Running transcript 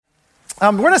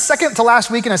We're in a second to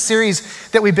last week in a series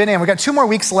that we've been in. We've got 2 more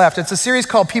weeks left. It's a series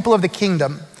called People of the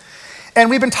Kingdom. And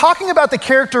we've been talking about the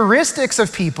characteristics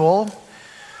of people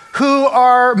who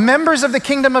are members of the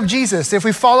kingdom of Jesus. If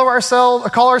we call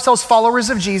ourselves followers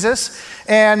of Jesus,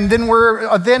 and then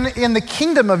we're then in the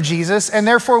kingdom of Jesus, and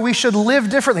therefore we should live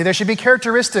differently. There should be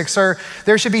characteristics, or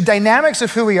there should be dynamics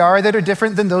of who we are that are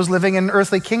different than those living in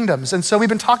earthly kingdoms. And so we've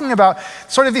been talking about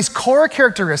sort of these core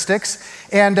characteristics,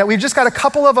 and we've just got a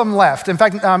couple of them left. In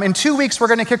fact, in 2 weeks, we're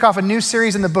going to kick off a new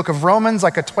series in the book of Romans,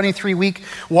 like a 23-week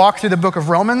walk through the book of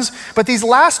Romans. But these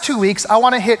last 2 weeks, I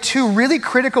want to hit 2 really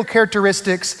critical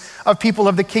characteristics of people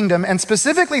of the kingdom. And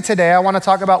specifically today, I want to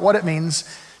talk about what it means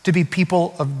to be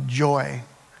people of joy.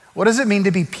 What does it mean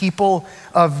to be people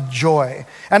of joy?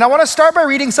 And I want to start by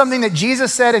reading something that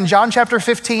Jesus said in John chapter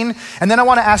 15, and then I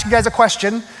want to ask you guys a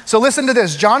question. So listen to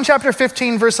this. John chapter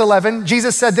 15, verse 11,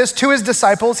 Jesus said this to his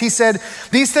disciples. He said,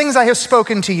 "These things I have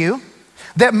spoken to you,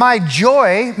 that my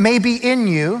joy may be in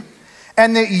you,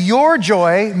 and that your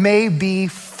joy may be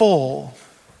full."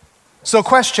 So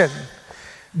question,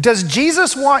 does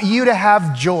Jesus want you to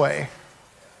have joy?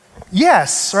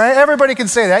 Yes, right? Everybody can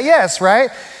say that. Yes, right?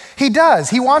 He does.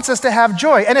 He wants us to have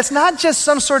joy. And it's not just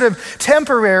some sort of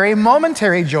temporary,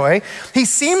 momentary joy. He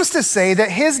seems to say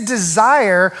that his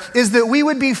desire is that we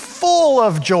would be full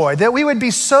of joy, that we would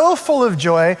be so full of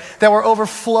joy that we're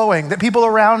overflowing, that people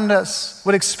around us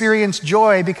would experience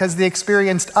joy because they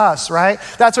experienced us, right?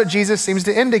 That's what Jesus seems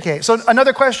to indicate. So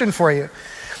another question for you.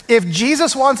 If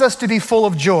Jesus wants us to be full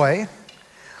of joy,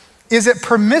 is it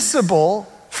permissible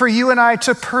for you and I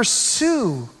to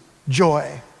pursue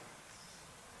joy?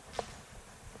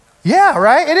 Yeah,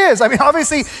 right? It is. I mean,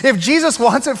 obviously, if Jesus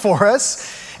wants it for us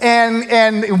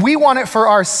and we want it for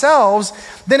ourselves,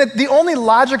 then the only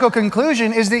logical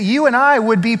conclusion is that you and I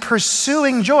would be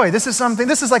pursuing joy. This is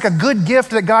like a good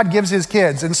gift that God gives his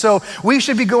kids. And so we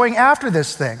should be going after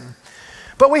this thing.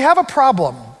 But we have a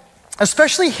problem,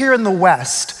 especially here in the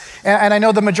West. And I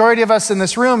know the majority of us in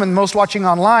this room and most watching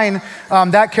online,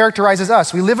 that characterizes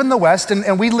us. We live in the West,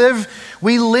 and we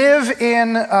live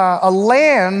in a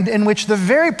land in which the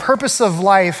very purpose of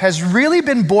life has really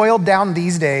been boiled down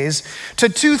these days to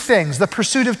 2 things, the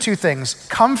pursuit of 2 things,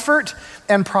 comfort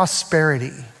and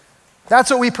prosperity. That's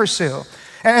what we pursue.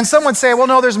 And some would say, well,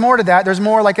 no, there's more to that. There's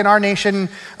more, like in our nation,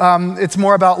 it's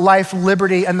more about life,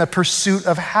 liberty, and the pursuit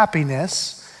of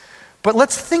happiness. But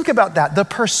let's think about that, the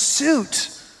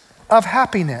pursuit of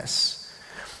happiness.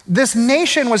 This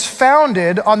nation was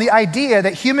founded on the idea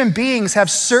that human beings have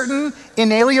certain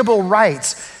inalienable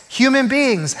rights. Human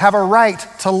beings have a right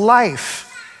to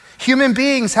life. Human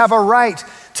beings have a right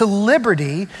to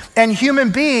liberty, and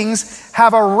human beings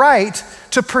have a right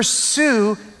to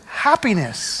pursue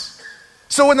happiness.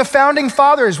 So when the founding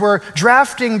fathers were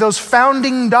drafting those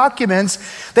founding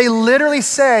documents, they literally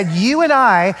said, you and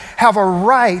I have a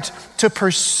right to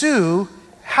pursue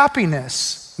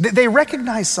happiness. They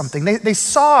recognized something. They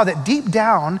saw that deep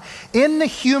down in the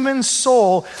human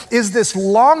soul is this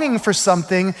longing for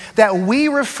something that we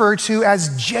refer to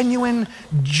as genuine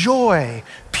joy,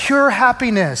 pure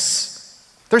happiness.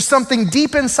 There's something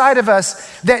deep inside of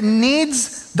us that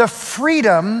needs the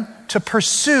freedom to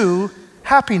pursue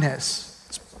happiness.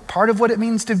 It's part of what it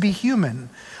means to be human.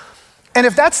 And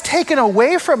if that's taken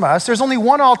away from us, there's only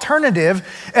one alternative,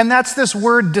 and that's this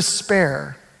word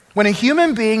despair. When a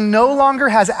human being no longer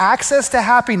has access to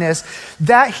happiness,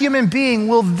 that human being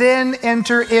will then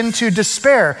enter into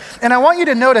despair. And I want you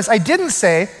to notice, I didn't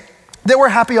say that we're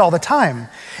happy all the time.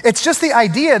 It's just the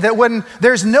idea that when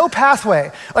there's no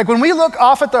pathway, like when we look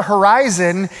off at the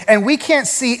horizon and we can't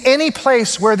see any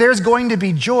place where there's going to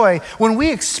be joy, when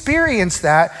we experience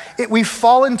that, we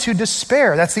fall into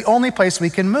despair. That's the only place we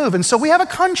can move. And so we have a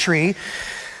country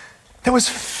that was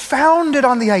founded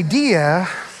on the idea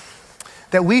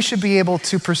that we should be able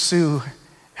to pursue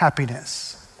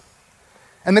happiness.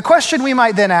 And the question we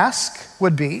might then ask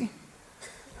would be,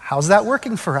 how's that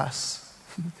working for us?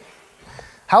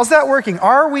 How's that working?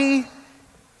 Are we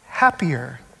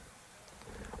happier?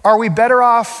 Are we better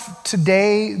off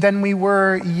today than we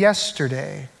were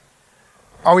yesterday?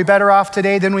 Are we better off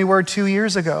today than we were 2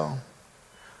 years ago?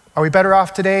 Are we better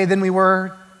off today than we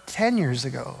were 10 years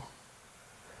ago?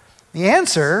 The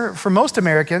answer for most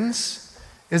Americans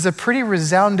is a pretty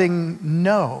resounding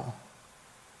no.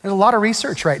 There's a lot of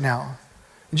research right now.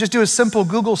 Just do a simple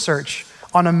Google search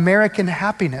on American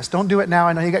happiness. Don't do it now.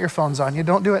 I know you got your phones on you.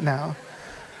 Don't do it now.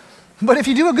 But if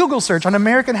you do a Google search on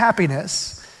American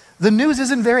happiness, the news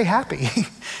isn't very happy.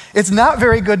 It's not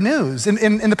very good news.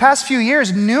 In the past few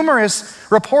years, numerous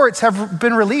reports have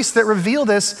been released that reveal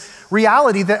this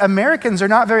reality that Americans are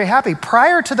not very happy.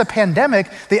 Prior to the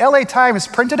pandemic, the LA Times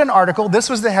printed an article. This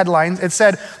was the headline. It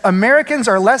said, "Americans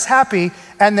are less happy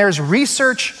and there's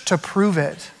research to prove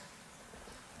it."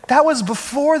 That was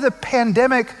before the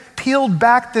pandemic peeled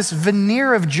back this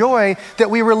veneer of joy that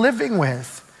we were living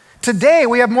with. Today,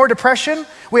 we have more depression,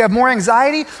 we have more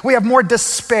anxiety, we have more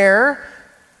despair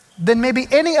than maybe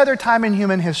any other time in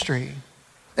human history.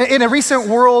 In a recent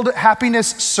World Happiness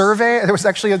Survey, there was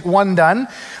actually one done,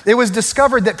 it was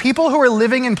discovered that people who are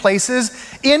living in places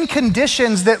in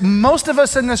conditions that most of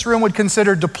us in this room would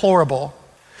consider deplorable,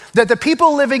 that the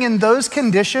people living in those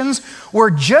conditions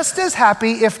were just as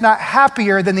happy, if not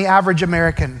happier, than the average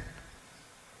American.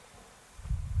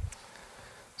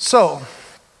 So,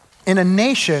 in a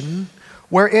nation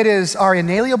where it is our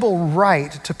inalienable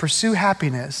right to pursue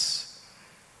happiness,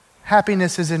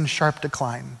 happiness is in sharp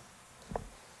decline.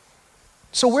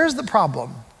 So where's the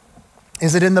problem?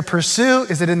 Is it in the pursuit?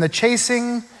 Is it in the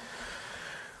chasing?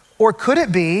 Or could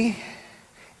it be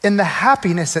in the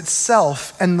happiness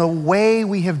itself and the way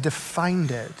we have defined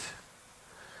it?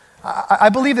 I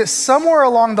believe that somewhere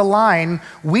along the line,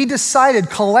 we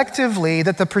decided collectively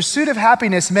that the pursuit of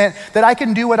happiness meant that I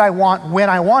can do what I want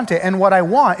when I want it. And what I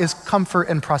want is comfort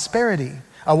and prosperity.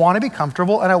 I want to be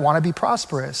comfortable and I want to be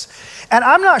prosperous. And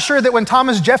I'm not sure that when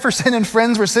Thomas Jefferson and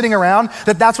friends were sitting around,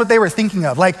 that that's what they were thinking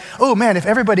of. Like, oh man, if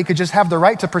everybody could just have the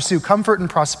right to pursue comfort and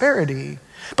prosperity.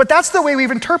 But that's the way we've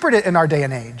interpreted it in our day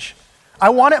and age. I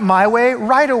want it my way,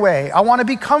 right away. I want to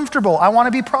be comfortable. I want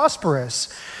to be prosperous.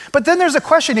 But then there's a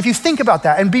question, if you think about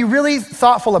that and be really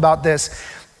thoughtful about this,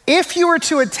 if you were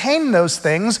to attain those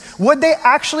things, would they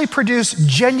actually produce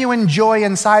genuine joy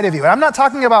inside of you? And I'm not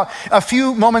talking about a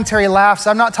few momentary laughs.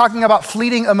 I'm not talking about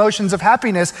fleeting emotions of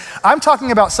happiness. I'm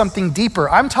talking about something deeper.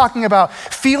 I'm talking about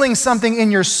feeling something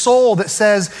in your soul that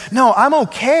says, no, I'm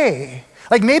okay.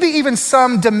 Like maybe even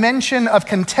some dimension of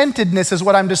contentedness is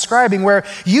what I'm describing, where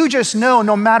you just know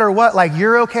no matter what, like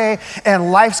you're okay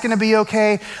and life's gonna be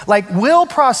okay. Like will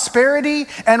prosperity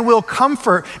and will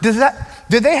comfort, do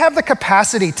they have the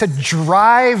capacity to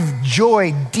drive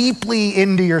joy deeply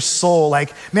into your soul?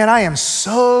 Like, man, I am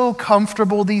so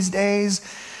comfortable these days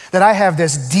that I have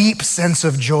this deep sense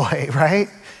of joy, right?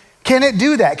 Can it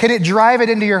do that? Can it drive it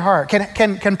into your heart?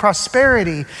 Can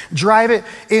prosperity drive it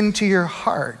into your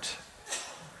heart?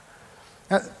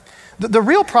 The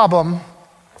real problem,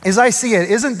 as I see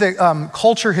it, isn't that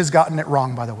culture has gotten it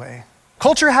wrong, by the way.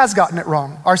 Culture has gotten it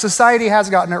wrong. Our society has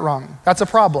gotten it wrong. That's a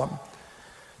problem.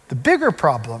 The bigger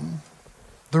problem,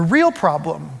 the real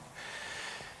problem,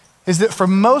 is that for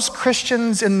most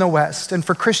Christians in the West and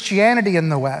for Christianity in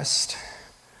the West,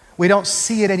 we don't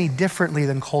see it any differently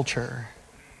than culture.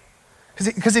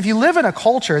 Because if you live in a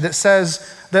culture that says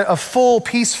that a full,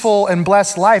 peaceful, and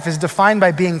blessed life is defined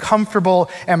by being comfortable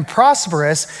and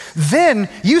prosperous, then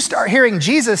you start hearing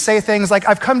Jesus say things like,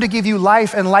 I've come to give you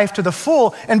life and life to the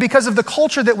full. And because of the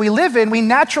culture that we live in, we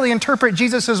naturally interpret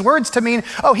Jesus' words to mean,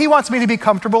 oh, he wants me to be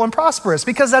comfortable and prosperous,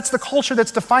 because that's the culture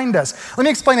that's defined us. Let me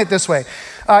explain it this way.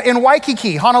 In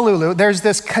Waikiki, Honolulu, there's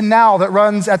this canal that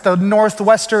runs at the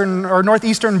northwestern or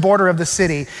northeastern border of the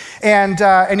city. And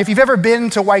if you've ever been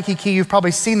to Waikiki, you've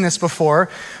probably seen this before.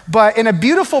 But in a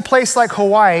beautiful place like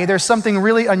Hawaii, there's something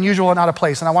really unusual and out of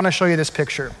place. And I want to show you this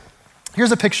picture.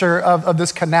 Here's a picture of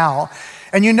this canal.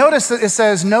 And you notice that it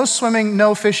says no swimming,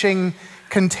 no fishing,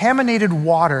 contaminated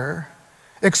water.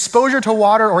 Exposure to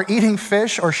water or eating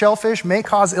fish or shellfish may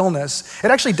cause illness.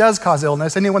 It actually does cause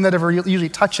illness. Anyone that ever usually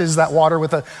touches that water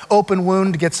with an open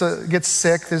wound gets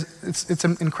sick. It's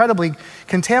incredibly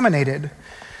contaminated.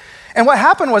 And what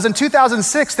happened was in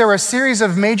 2006, there were a series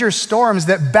of major storms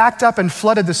that backed up and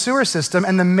flooded the sewer system.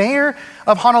 And the mayor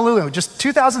of Honolulu, just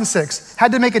 2006,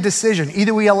 had to make a decision.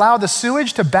 Either we allow the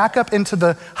sewage to back up into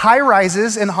the high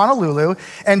rises in Honolulu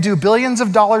and do billions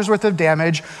of dollars worth of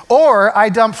damage, or I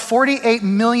dump 48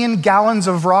 million gallons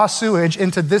of raw sewage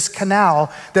into this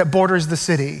canal that borders the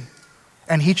city.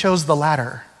 And he chose the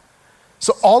latter.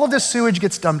 So all of this sewage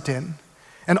gets dumped in,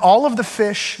 and all of the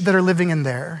fish that are living in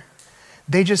there,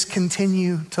 they just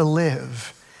continue to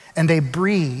live, and they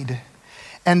breed,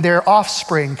 and their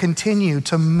offspring continue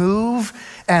to move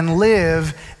and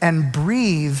live and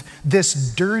breathe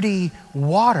this dirty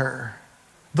water.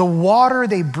 The water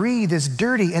they breathe is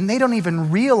dirty, and they don't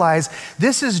even realize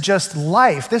this is just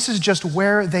life. This is just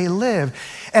where they live.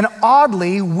 And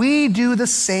oddly, we do the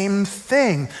same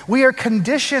thing. We are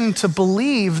conditioned to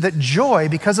believe that joy,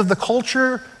 because of the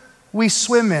culture we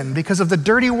swim in, because of the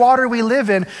dirty water we live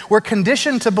in, we're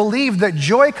conditioned to believe that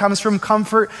joy comes from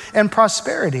comfort and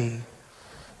prosperity.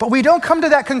 But we don't come to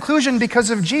that conclusion because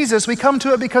of Jesus, we come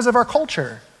to it because of our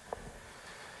culture.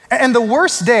 And the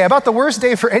worst day, about the worst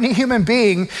day for any human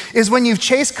being, is when you've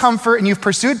chased comfort and you've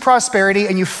pursued prosperity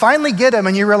and you finally get them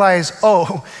and you realize,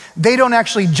 oh, they don't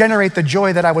actually generate the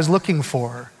joy that I was looking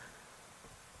for.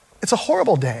 It's a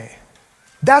horrible day.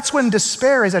 That's when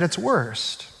despair is at its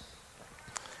worst.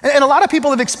 And a lot of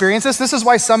people have experienced this. This is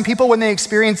why some people, when they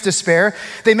experience despair,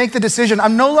 they make the decision,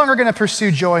 I'm no longer gonna pursue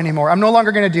joy anymore. I'm no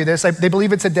longer gonna do this. They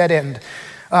believe it's a dead end.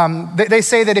 They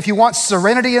say that if you want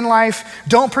serenity in life,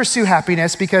 don't pursue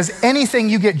happiness, because anything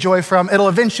you get joy from, it'll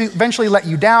eventually let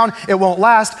you down, it won't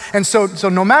last, and so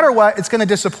no matter what, it's gonna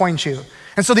disappoint you.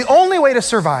 And so the only way to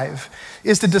survive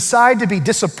is to decide to be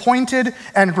disappointed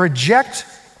and reject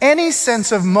any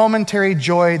sense of momentary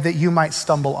joy that you might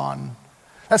stumble on.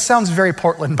 That sounds very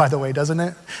Portland, by the way, doesn't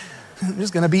it? I'm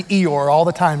just gonna be Eeyore all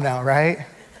the time now, right?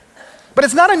 But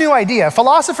it's not a new idea.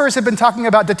 Philosophers have been talking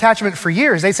about detachment for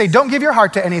years. They say, don't give your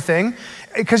heart to anything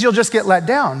because you'll just get let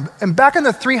down. And back in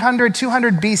the 300,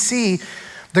 200 BC,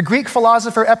 the Greek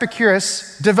philosopher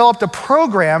Epicurus developed a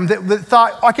program that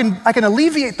thought, I can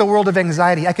alleviate the world of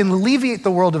anxiety. I can alleviate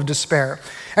the world of despair.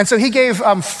 And so he gave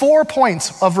 4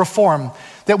 points of reform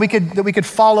that we could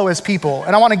follow as people.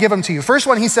 And I want to give them to you. First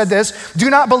one, he said this: do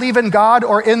not believe in God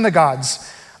or in the gods.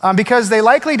 Because they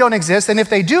likely don't exist, and if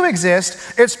they do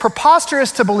exist, it's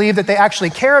preposterous to believe that they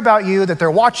actually care about you, that they're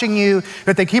watching you,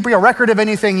 that they keep a record of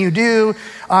anything you do.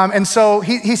 And so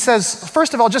he says,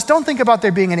 first of all, just don't think about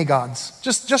there being any gods.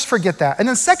 Just forget that. And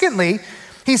then secondly,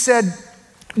 he said,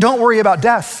 don't worry about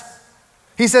death.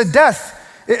 He said, death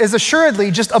is assuredly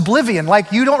just oblivion.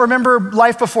 Like, you don't remember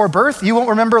life before birth, you won't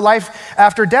remember life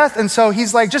after death. And so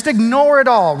he's like, just ignore it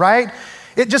all, right?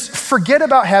 Just forget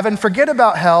about heaven, forget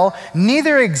about hell,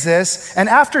 neither exists, and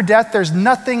after death, there's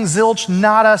nothing, zilch,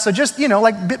 nada, so just,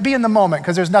 be in the moment,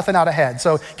 because there's nothing out ahead,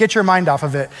 so get your mind off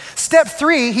of it. Step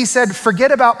 3, he said,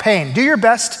 forget about pain. Do your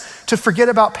best to forget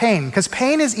about pain, because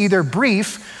pain is either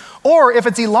brief, or if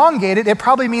it's elongated, it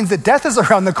probably means that death is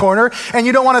around the corner, and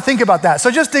you don't want to think about that, so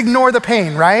just ignore the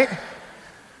pain, right?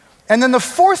 And then the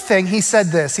 4th thing, he said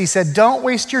this. He said, don't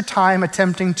waste your time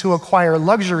attempting to acquire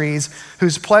luxuries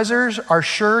whose pleasures are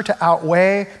sure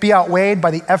to be outweighed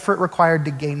by the effort required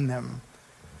to gain them.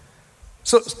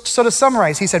 So to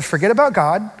summarize, he said, forget about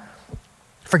God,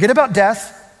 forget about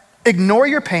death, ignore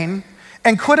your pain,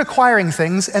 and quit acquiring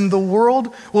things, and the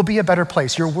world will be a better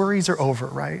place. Your worries are over,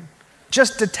 right?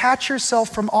 Just detach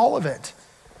yourself from all of it,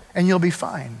 and you'll be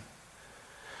fine.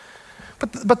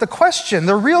 But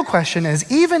the real question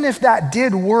is, even if that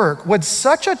did work, would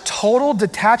such a total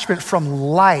detachment from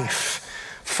life,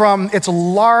 from its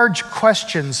large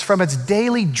questions, from its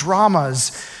daily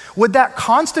dramas, would that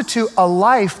constitute a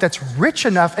life that's rich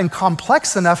enough and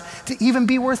complex enough to even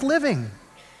be worth living?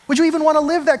 Would you even want to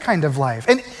live that kind of life?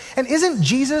 And isn't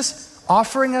Jesus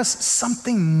offering us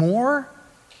something more,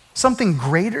 something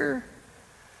greater?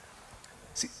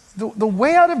 The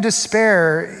way out of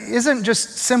despair isn't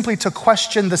just simply to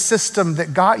question the system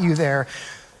that got you there.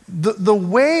 The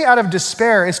way out of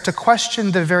despair is to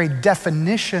question the very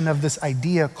definition of this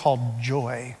idea called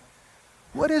joy.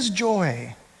 What is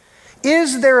joy?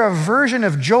 Is there a version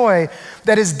of joy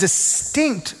that is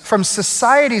distinct from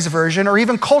society's version or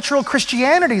even cultural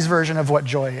Christianity's version of what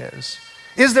joy is?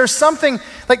 Is there something,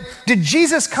 did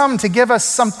Jesus come to give us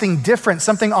something different,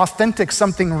 something authentic,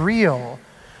 something real?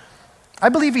 I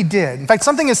believe he did. In fact,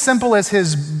 something as simple as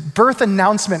his birth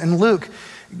announcement in Luke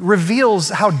reveals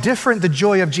how different the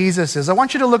joy of Jesus is. I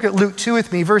want you to look at Luke 2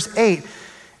 with me, verse 8.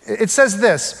 It says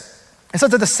this. It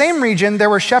says, in the same region, there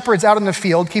were shepherds out in the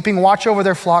field, keeping watch over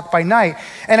their flock by night.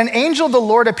 And an angel of the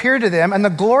Lord appeared to them, and the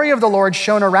glory of the Lord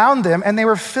shone around them, and they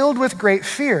were filled with great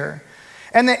fear.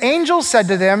 And the angel said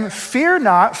to them, fear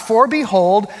not, for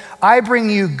behold, I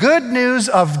bring you good news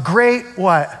of great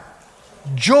what?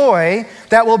 Joy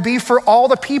that will be for all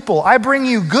the people. I bring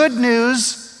you good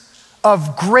news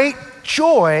of great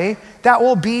joy that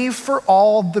will be for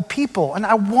all the people. And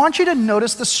I want you to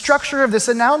notice the structure of this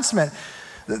announcement.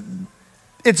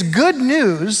 It's good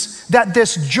news that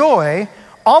this joy,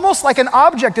 almost like an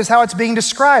object is how it's being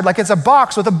described, like it's a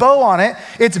box with a bow on it,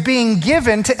 it's being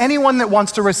given to anyone that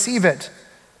wants to receive it.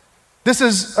 This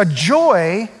is a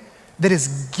joy that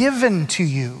is given to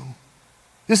you.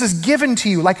 This is given to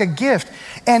you like a gift,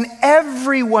 and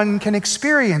everyone can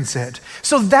experience it.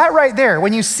 So that right there,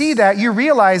 when you see that, you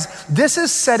realize this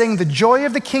is setting the joy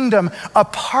of the kingdom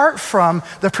apart from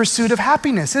the pursuit of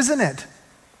happiness, isn't it?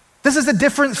 This is a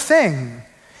different thing.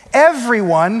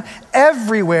 Everyone,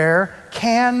 everywhere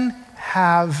can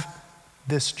have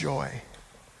this joy.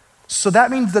 So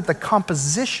that means that the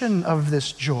composition of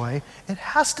this joy, it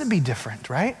has to be different,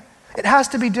 right? It has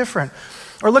to be different.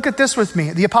 Or look at this with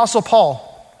me. The Apostle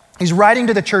Paul, he's writing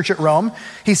to the church at Rome.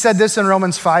 He said this in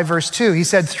Romans 5, verse 2. He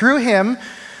said, through him,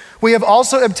 we have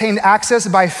also obtained access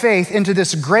by faith into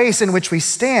this grace in which we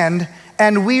stand,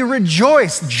 and we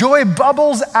rejoice. Joy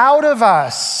bubbles out of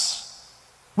us.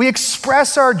 We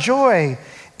express our joy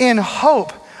in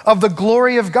hope of the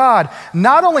glory of God.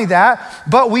 Not only that,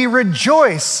 but we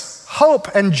rejoice. Hope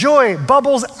and joy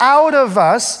bubbles out of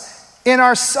us in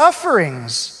our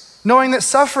sufferings, knowing that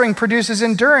suffering produces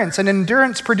endurance, and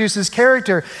endurance produces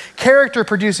character. Character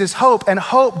produces hope, and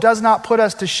hope does not put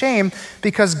us to shame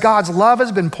because God's love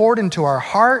has been poured into our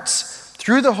hearts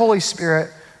through the Holy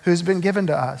Spirit who's been given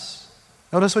to us.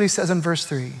 Notice what he says in verse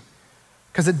 3,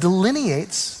 because it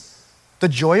delineates the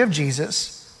joy of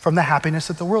Jesus from the happiness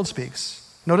that the world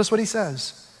speaks. Notice what he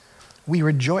says. We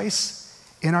rejoice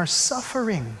in our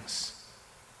sufferings.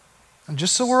 And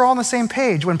just so we're all on the same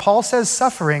page, when Paul says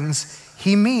sufferings,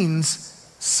 he means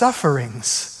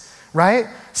sufferings, right?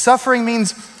 Suffering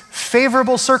means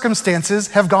favorable circumstances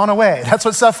have gone away. That's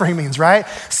what suffering means, right?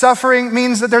 Suffering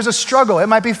means that there's a struggle. It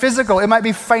might be physical, it might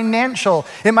be financial,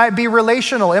 it might be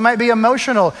relational, it might be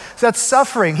emotional. That's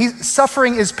suffering.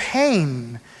 Suffering is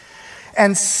pain.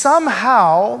 And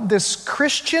somehow this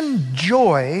Christian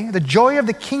joy, the joy of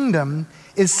the kingdom,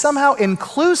 is somehow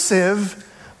inclusive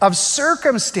of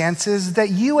circumstances that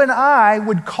you and I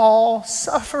would call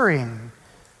suffering.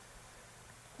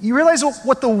 You realize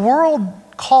what the world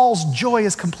calls joy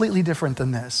is completely different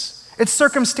than this. It's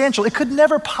circumstantial. It could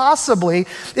never possibly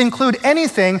include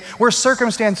anything where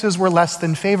circumstances were less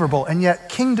than favorable, and yet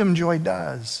kingdom joy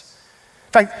does.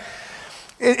 In fact,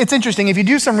 it's interesting, if you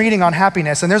do some reading on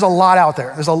happiness, and there's a lot out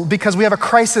there, because we have a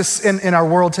crisis in our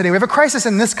world today. We have a crisis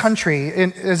in this country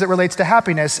as it relates to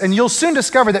happiness, and you'll soon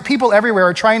discover that people everywhere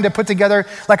are trying to put together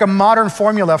like a modern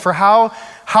formula for how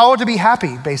to be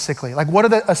happy, basically. Like, what are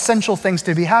the essential things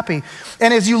to be happy?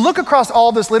 And as you look across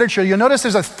all this literature, you'll notice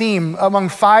there's a theme among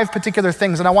 5 particular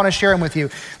things, and I want to share them with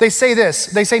you. They say this.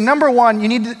 They say, number 1, you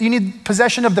need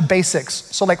possession of the basics,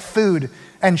 so like food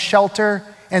and shelter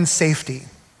and safety.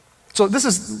 So this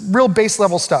is real base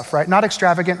level stuff, right? Not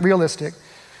extravagant, realistic.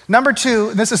 Number 2,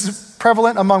 and this is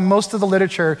prevalent among most of the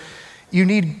literature, you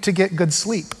need to get good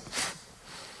sleep.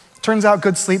 Turns out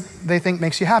good sleep, they think,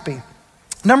 makes you happy.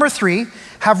 Number 3,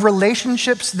 have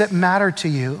relationships that matter to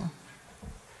you.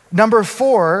 Number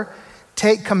 4,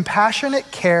 take compassionate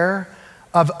care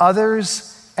of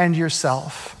others and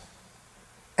yourself.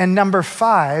 And number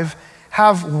 5,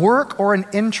 have work or an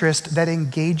interest that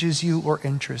engages you or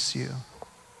interests you.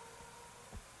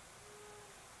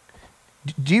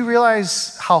 Do you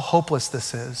realize how hopeless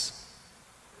this is?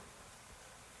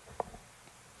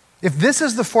 If this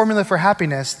is the formula for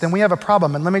happiness, then we have a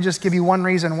problem. And let me just give you one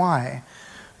reason why.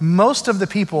 Most of the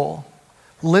people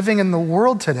living in the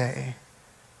world today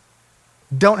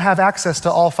don't have access to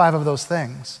all 5 of those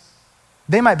things.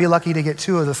 They might be lucky to get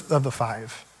 2 of the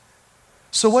 5.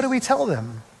 So what do we tell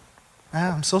them?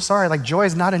 I'm so sorry, like joy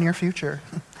is not in your future.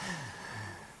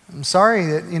 I'm sorry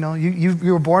that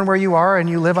you were born where you are and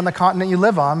you live on the continent you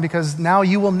live on, because now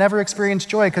you will never experience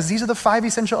joy, because these are the 5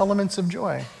 essential elements of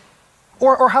joy.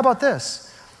 Or how about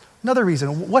this? Another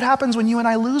reason. What happens when you and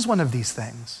I lose one of these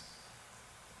things?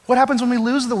 What happens when we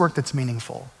lose the work that's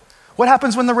meaningful? What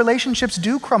happens when the relationships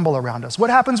do crumble around us? What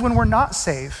happens when we're not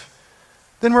safe?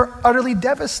 Then we're utterly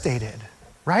devastated,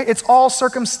 right? It's all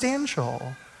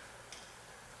circumstantial.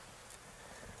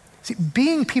 See,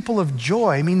 being people of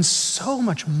joy means so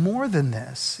much more than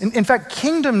this. In fact,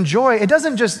 kingdom joy, it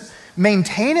doesn't just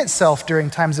maintain itself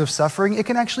during times of suffering, it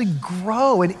can actually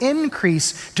grow and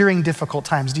increase during difficult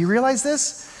times. Do you realize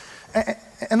this?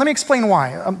 And let me explain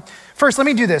why. First, let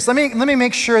me do this. Let me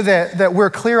make sure that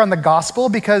we're clear on the gospel,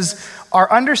 because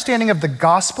our understanding of the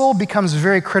gospel becomes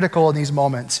very critical in these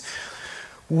moments.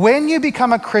 When you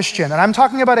become a Christian, and I'm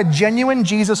talking about a genuine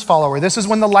Jesus follower, this is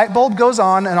when the light bulb goes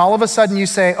on and all of a sudden you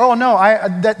say, oh no,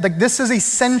 this is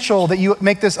essential that you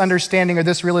make this understanding or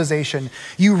this realization.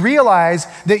 You realize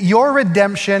that your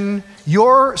redemption,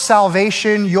 your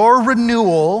salvation, your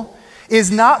renewal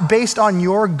is not based on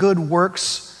your good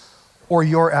works or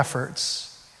your efforts.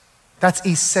 That's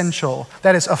essential.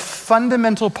 That is a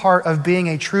fundamental part of being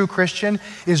a true Christian,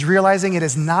 is realizing it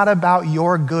is not about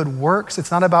your good works. It's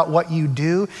not about what you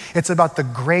do. It's about the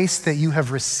grace that you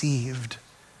have received.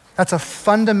 That's a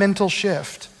fundamental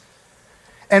shift.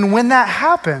 And when that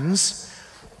happens,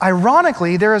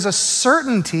 ironically, there is a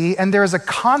certainty and there is a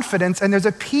confidence and there's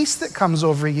a peace that comes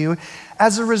over you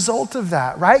as a result of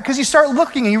that, right? Because you start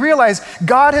looking and you realize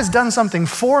God has done something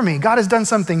for me. God has done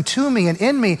something to me and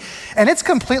in me, and it's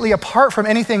completely apart from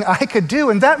anything I could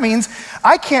do. And that means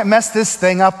I can't mess this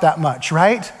thing up that much,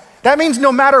 right? That means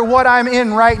no matter what I'm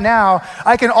in right now,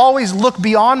 I can always look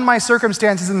beyond my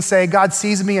circumstances and say, God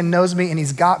sees me and knows me and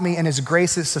he's got me and his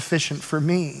grace is sufficient for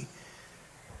me.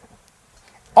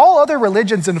 All other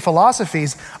religions and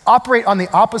philosophies operate on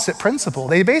the opposite principle.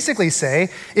 They basically say,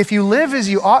 if you live as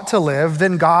you ought to live,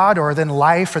 then God or then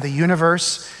life or the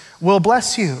universe will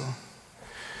bless you.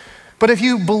 But if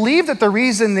you believe that the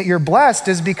reason that you're blessed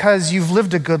is because you've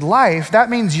lived a good life, that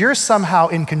means you're somehow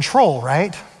in control,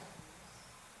 right?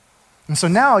 And so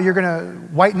now you're gonna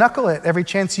white knuckle it every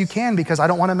chance you can because I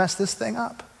don't wanna mess this thing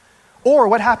up. Or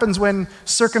what happens when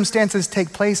circumstances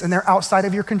take place and they're outside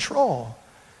of your control?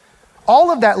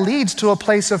 All of that leads to a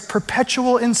place of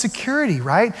perpetual insecurity,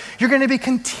 right? You're gonna be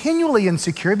continually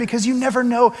insecure because you never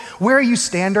know where you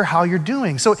stand or how you're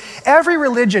doing. So every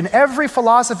religion, every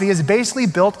philosophy is basically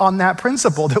built on that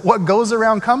principle that what goes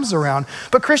around comes around.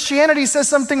 But Christianity says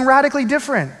something radically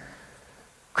different.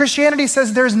 Christianity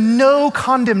says there's no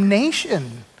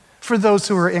condemnation for those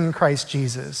who are in Christ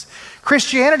Jesus.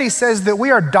 Christianity says that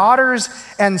we are daughters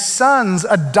and sons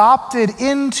adopted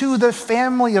into the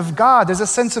family of God. There's a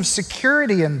sense of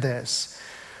security in this,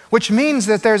 which means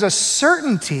that there's a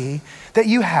certainty that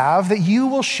you have that you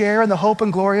will share in the hope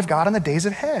and glory of God in the days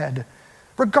ahead,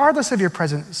 regardless of your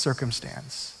present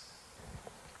circumstance.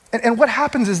 And what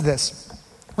happens is this.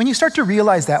 When you start to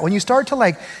realize that, when you start to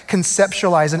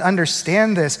conceptualize and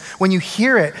understand this, when you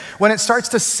hear it, when it starts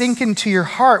to sink into your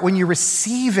heart, when you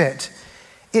receive it,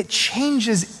 it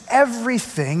changes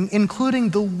everything,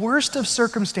 including the worst of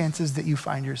circumstances that you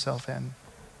find yourself in.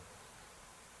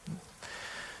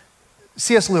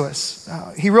 C.S. Lewis,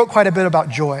 he wrote quite a bit about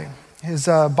joy. His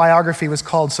biography was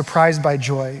called Surprised by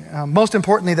Joy. Most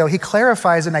importantly, though, he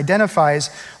clarifies and identifies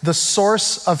the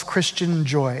source of Christian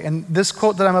joy. And this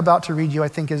quote that I'm about to read you, I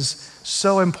think is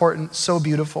so important, so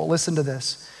beautiful. Listen to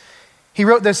this. He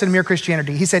wrote this in Mere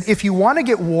Christianity. He said, if you want to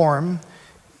get warm,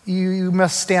 you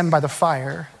must stand by the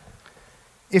fire.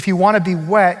 If you want to be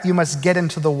wet, you must get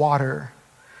into the water.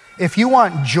 If you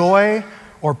want joy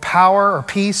or power or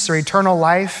peace or eternal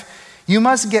life, you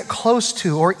must get close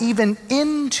to or even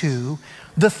into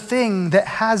the thing that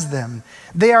has them.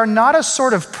 They are not a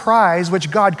sort of prize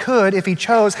which God could, if he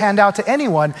chose, hand out to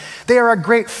anyone. They are a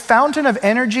great fountain of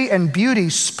energy and beauty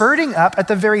spurting up at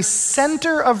the very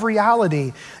center of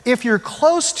reality. If you're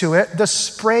close to it, the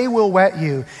spray will wet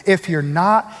you. If you're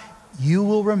not, you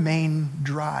will remain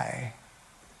dry.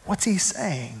 What's he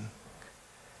saying?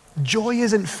 Joy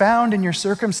isn't found in your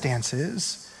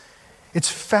circumstances. It's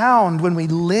found when we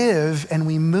live and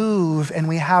we move and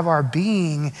we have our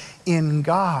being in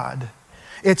God.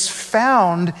 It's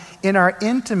found in our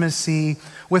intimacy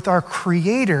with our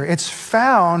Creator. It's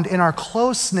found in our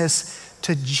closeness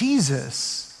to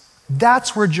Jesus.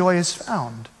 That's where joy is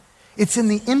found. It's in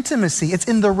the intimacy, it's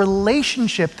in the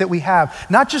relationship that we have.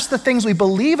 Not just the things we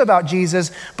believe about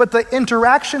Jesus, but the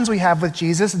interactions we have with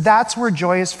Jesus. That's where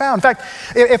joy is found. In fact,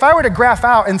 if I were to graph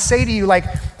out and say to you, like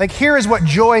here is what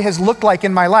joy has looked like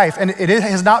in my life, and it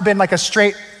has not been like a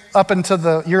straight up into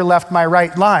the your left, my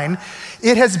right line.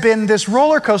 It has been this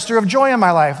roller coaster of joy in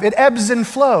my life. It ebbs and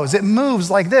flows. It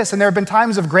moves like this. And there have been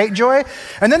times of great joy,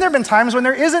 and then there have been times when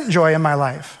there isn't joy in my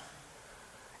life.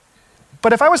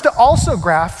 But if I was to also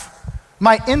graph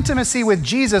my intimacy with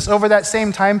Jesus over that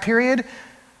same time period,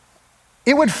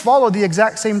 it would follow the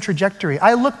exact same trajectory.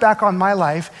 I look back on my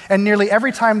life, and nearly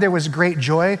every time there was great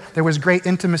joy, there was great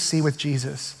intimacy with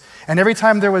Jesus. And every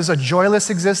time there was a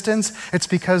joyless existence, it's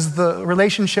because the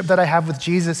relationship that I have with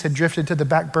Jesus had drifted to the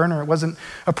back burner. It wasn't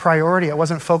a priority. I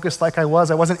wasn't focused like I was.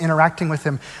 I wasn't interacting with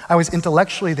him. I was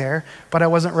intellectually there, but I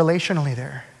wasn't relationally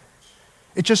there.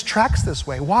 It just tracks this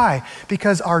way. Why?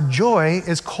 Because our joy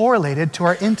is correlated to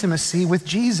our intimacy with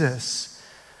Jesus.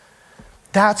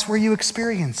 That's where you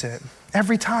experience it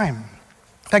every time.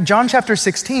 In fact, John chapter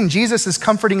 16, Jesus is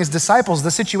comforting his disciples.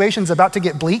 The situation's about to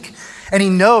get bleak, and he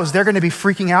knows they're going to be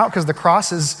freaking out because the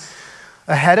cross is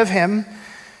ahead of him.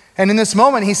 And in this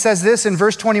moment, he says this in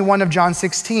verse 21 of John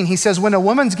 16. He says, when a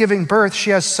woman's giving birth, she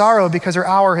has sorrow because her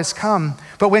hour has come.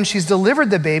 But when she's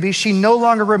delivered the baby, she no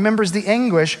longer remembers the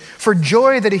anguish for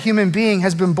joy that a human being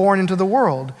has been born into the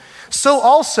world. So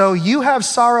also you have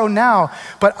sorrow now,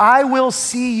 but I will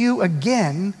see you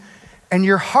again, and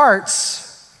your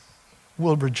hearts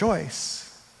will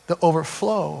rejoice, they'll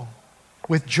overflow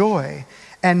with joy,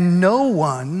 and no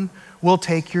one will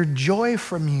take your joy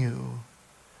from you.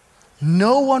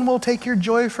 No one will take your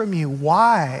joy from you.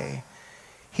 Why?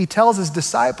 He tells his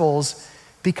disciples,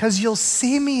 because you'll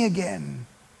see me again.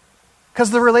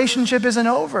 Because the relationship isn't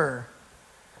over.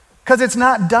 Because it's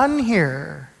not done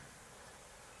here.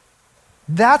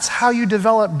 That's how you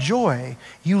develop joy.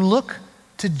 You look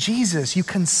to Jesus. You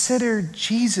consider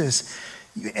Jesus.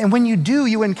 And when you do,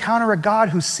 you encounter a God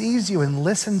who sees you and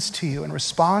listens to you and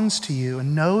responds to you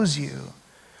and knows you.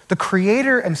 The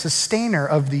creator and sustainer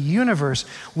of the universe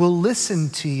will listen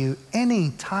to you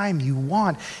anytime you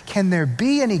want. Can there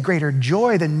be any greater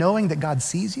joy than knowing that God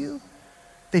sees you?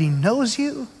 That he knows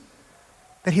you?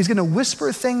 That he's going to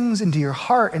whisper things into your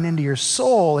heart and into your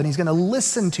soul, and he's going to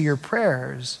listen to your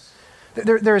prayers.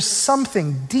 There's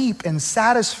something deep and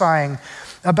satisfying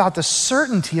about the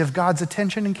certainty of God's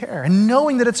attention and care, and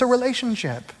knowing that it's a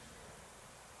relationship.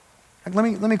 Let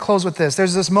me close with this.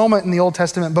 There's this moment in the Old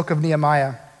Testament book of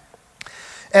Nehemiah.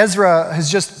 Ezra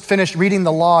has just finished reading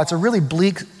the law. It's a really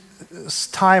bleak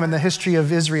time in the history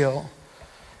of Israel.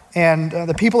 And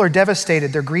the people are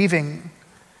devastated. They're grieving.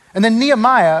 And then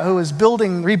Nehemiah, who is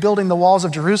rebuilding the walls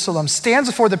of Jerusalem, stands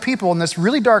before the people in this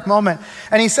really dark moment.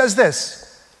 And he says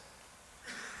this,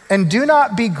 "And do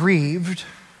not be grieved,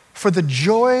 for the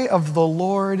joy of the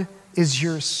Lord is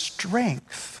your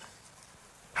strength."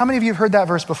 How many of you have heard that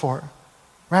verse before?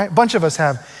 Right? A bunch of us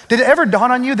have. Did it ever dawn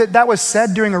on you that that was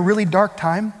said during a really dark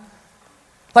time?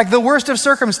 Like the worst of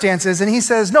circumstances. And he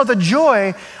says, no, the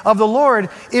joy of the Lord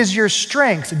is your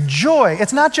strength. Joy.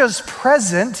 It's not just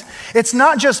present. It's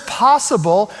not just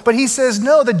possible. But he says,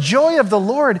 no, the joy of the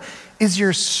Lord is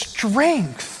your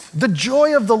strength. The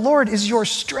joy of the Lord is your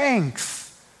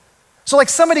strength. So like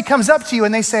somebody comes up to you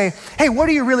and they say, hey, what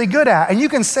are you really good at? And you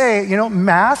can say,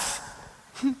 math.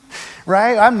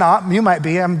 Right? I'm not, you might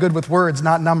be, I'm good with words,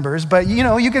 not numbers, but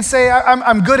you could say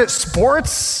I'm good at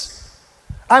sports,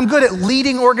 I'm good at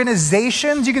leading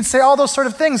organizations, you could say all those sort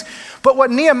of things. But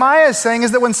what Nehemiah is saying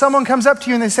is that when someone comes up to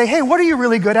you and they say, hey, what are you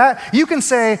really good at? You can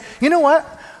say, you know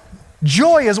what?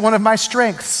 Joy is one of my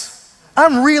strengths.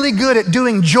 I'm really good at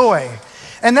doing joy.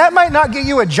 And that might not get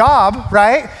you a job,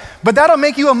 right? But that'll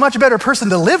make you a much better person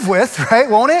to live with, right?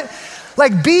 Won't it?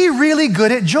 Like, be really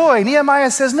good at joy.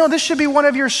 Nehemiah says, no, this should be one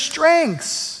of your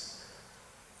strengths.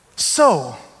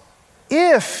 So,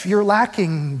 if you're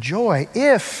lacking joy,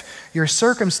 if your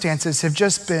circumstances have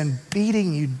just been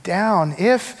beating you down,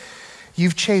 if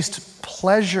you've chased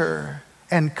pleasure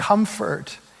and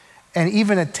comfort and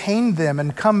even attained them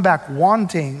and come back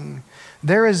wanting,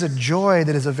 there is a joy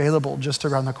that is available just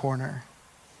around the corner.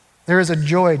 There is a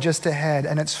joy just ahead,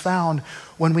 and it's found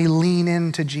when we lean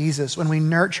into Jesus, when we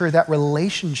nurture that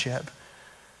relationship,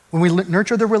 when we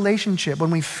nurture the relationship, when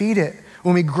we feed it,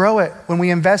 when we grow it, when we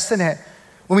invest in it,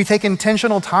 when we take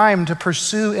intentional time to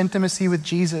pursue intimacy with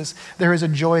Jesus, there is a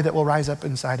joy that will rise up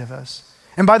inside of us.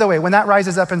 And by the way, when that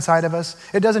rises up inside of us,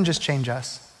 it doesn't just change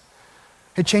us.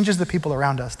 It changes the people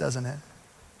around us, doesn't it?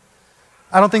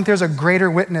 I don't think there's a greater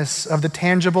witness of the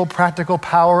tangible, practical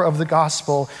power of the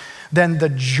gospel than the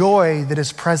joy that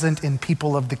is present in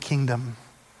people of the kingdom.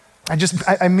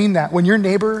 I mean that. When your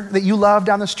neighbor that you love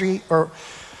down the street, or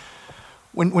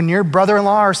when your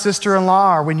brother-in-law or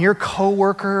sister-in-law, or when your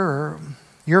coworker or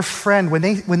your friend, when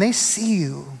they see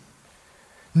you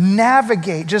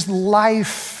navigate just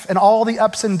life and all the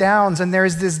ups and downs, and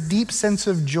there's this deep sense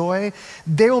of joy,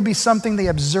 there will be something they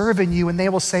observe in you and they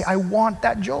will say, I want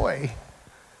that joy.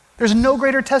 There's no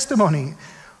greater testimony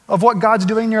of what God's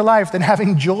doing in your life than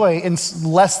having joy in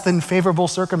less than favorable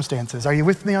circumstances. Are you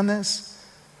with me on this?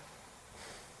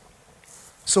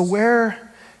 So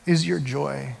where is your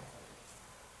joy?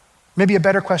 Maybe a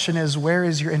better question is, where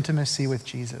is your intimacy with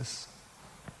Jesus?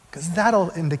 Because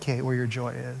that'll indicate where your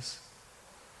joy is.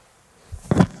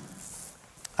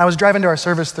 I was driving to our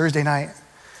service Thursday night,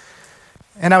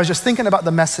 and I was just thinking about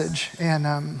the message,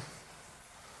 and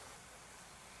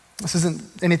this isn't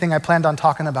anything I planned on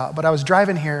talking about, but I was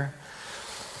driving here.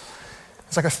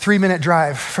 It's like a 3-minute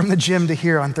drive from the gym to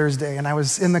here on Thursday, and I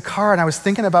was in the car and I was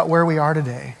thinking about where we are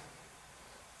today.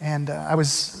 And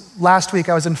last week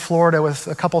I was in Florida with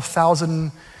a couple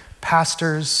thousand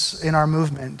pastors in our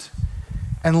movement,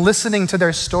 and listening to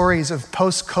their stories of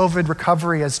post-COVID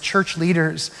recovery as church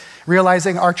leaders,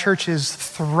 realizing our church is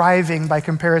thriving by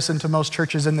comparison to most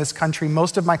churches in this country.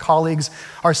 Most of my colleagues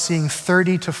are seeing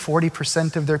 30 to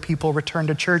 40% of their people return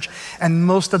to church, and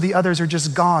most of the others are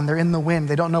just gone. They're in the wind.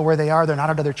 They don't know where they are. They're not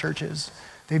at other churches.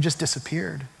 They've just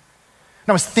disappeared. And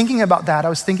I was thinking about that. I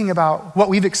was thinking about what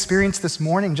we've experienced this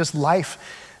morning, just life,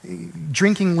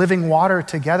 drinking living water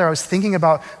together. I was thinking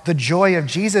about the joy of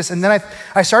Jesus. And then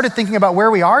I started thinking about where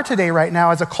we are today right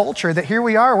now as a culture, that here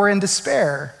we are, we're in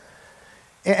despair.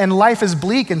 And life is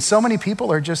bleak, and so many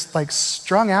people are just like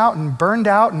strung out and burned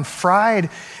out and fried.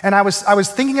 And I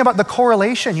was thinking about the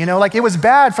correlation, like it was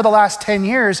bad for the last 10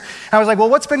 years. And I was like,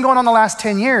 well, what's been going on the last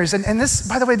 10 years? And this,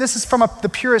 by the way, this is from the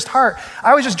purest heart.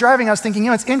 I was just driving, I was thinking,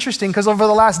 it's interesting because over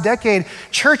the last decade,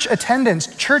 church attendance,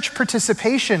 church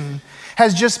participation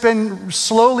has just been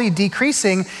slowly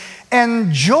decreasing.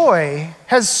 And joy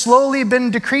has slowly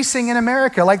been decreasing in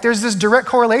America. Like there's this direct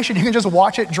correlation. You can just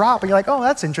watch it drop and you're like, oh,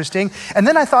 that's interesting. And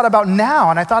then I thought about now,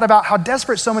 and I thought about how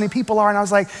desperate so many people are. And I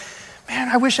was like, man,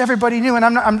 I wish everybody knew. And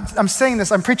I'm saying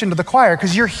this, I'm preaching to the choir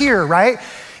because you're here, right?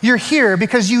 You're here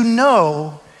because you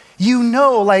know,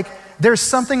 like there's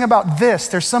something about this.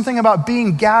 There's something about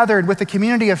being gathered with a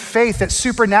community of faith that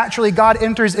supernaturally God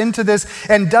enters into this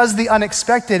and does the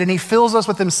unexpected, and he fills us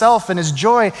with himself and his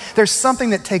joy. There's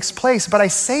something that takes place. But I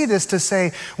say this to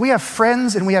say we have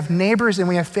friends and we have neighbors and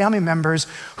we have family members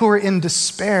who are in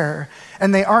despair,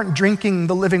 and they aren't drinking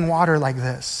the living water like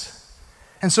this.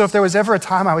 And so if there was ever a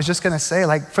time, I was just gonna say,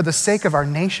 like, for the sake of our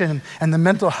nation and the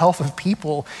mental health of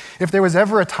people, if there was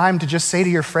ever a time to just say to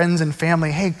your friends and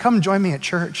family, hey, come join me at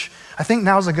church, I think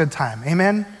now's a good time,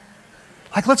 amen?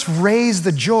 Like, let's raise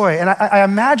the joy. And I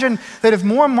imagine that if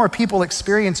more and more people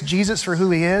experience Jesus for who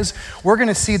he is, we're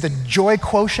gonna see the joy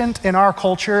quotient in our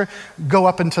culture go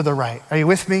up and to the right. Are you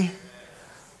with me?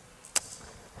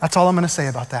 That's all I'm gonna say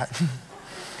about that.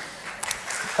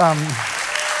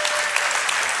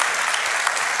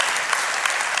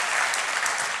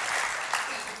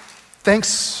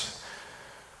 Thanks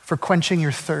for quenching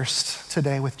your thirst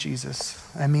today with Jesus.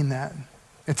 I mean that.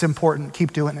 It's important.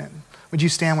 Keep doing it. Would you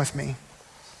stand with me?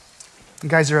 You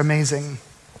guys are amazing.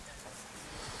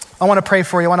 I want to pray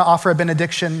for you. I want to offer a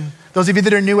benediction. Those of you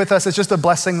that are new with us, it's just a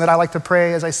blessing that I like to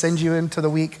pray as I send you into the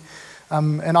week.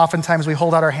 And oftentimes we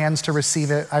hold out our hands to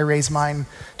receive it. I raise mine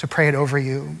to pray it over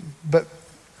you. But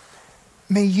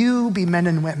may you be men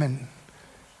and women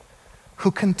who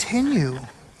continue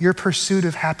your pursuit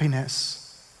of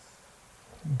happiness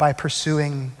by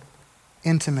pursuing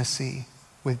intimacy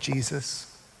with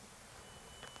Jesus.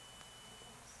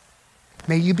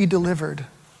 May you be delivered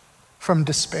from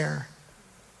despair.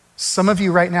 Some of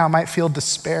you right now might feel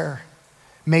despair.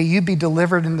 May you be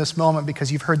delivered in this moment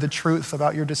because you've heard the truth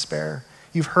about your despair.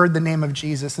 You've heard the name of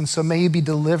Jesus, and so may you be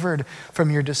delivered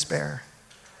from your despair.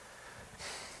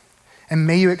 And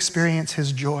may you experience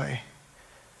his joy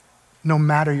no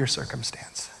matter your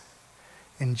circumstance.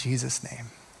 In Jesus' name,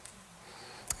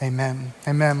 amen,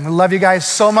 amen. We love you guys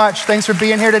so much. Thanks for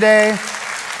being here today.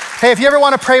 Hey, if you ever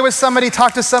want to pray with somebody,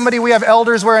 talk to somebody, we have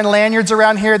elders wearing lanyards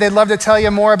around here. They'd love to tell you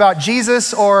more about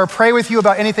Jesus or pray with you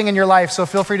about anything in your life, so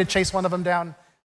feel free to chase one of them down.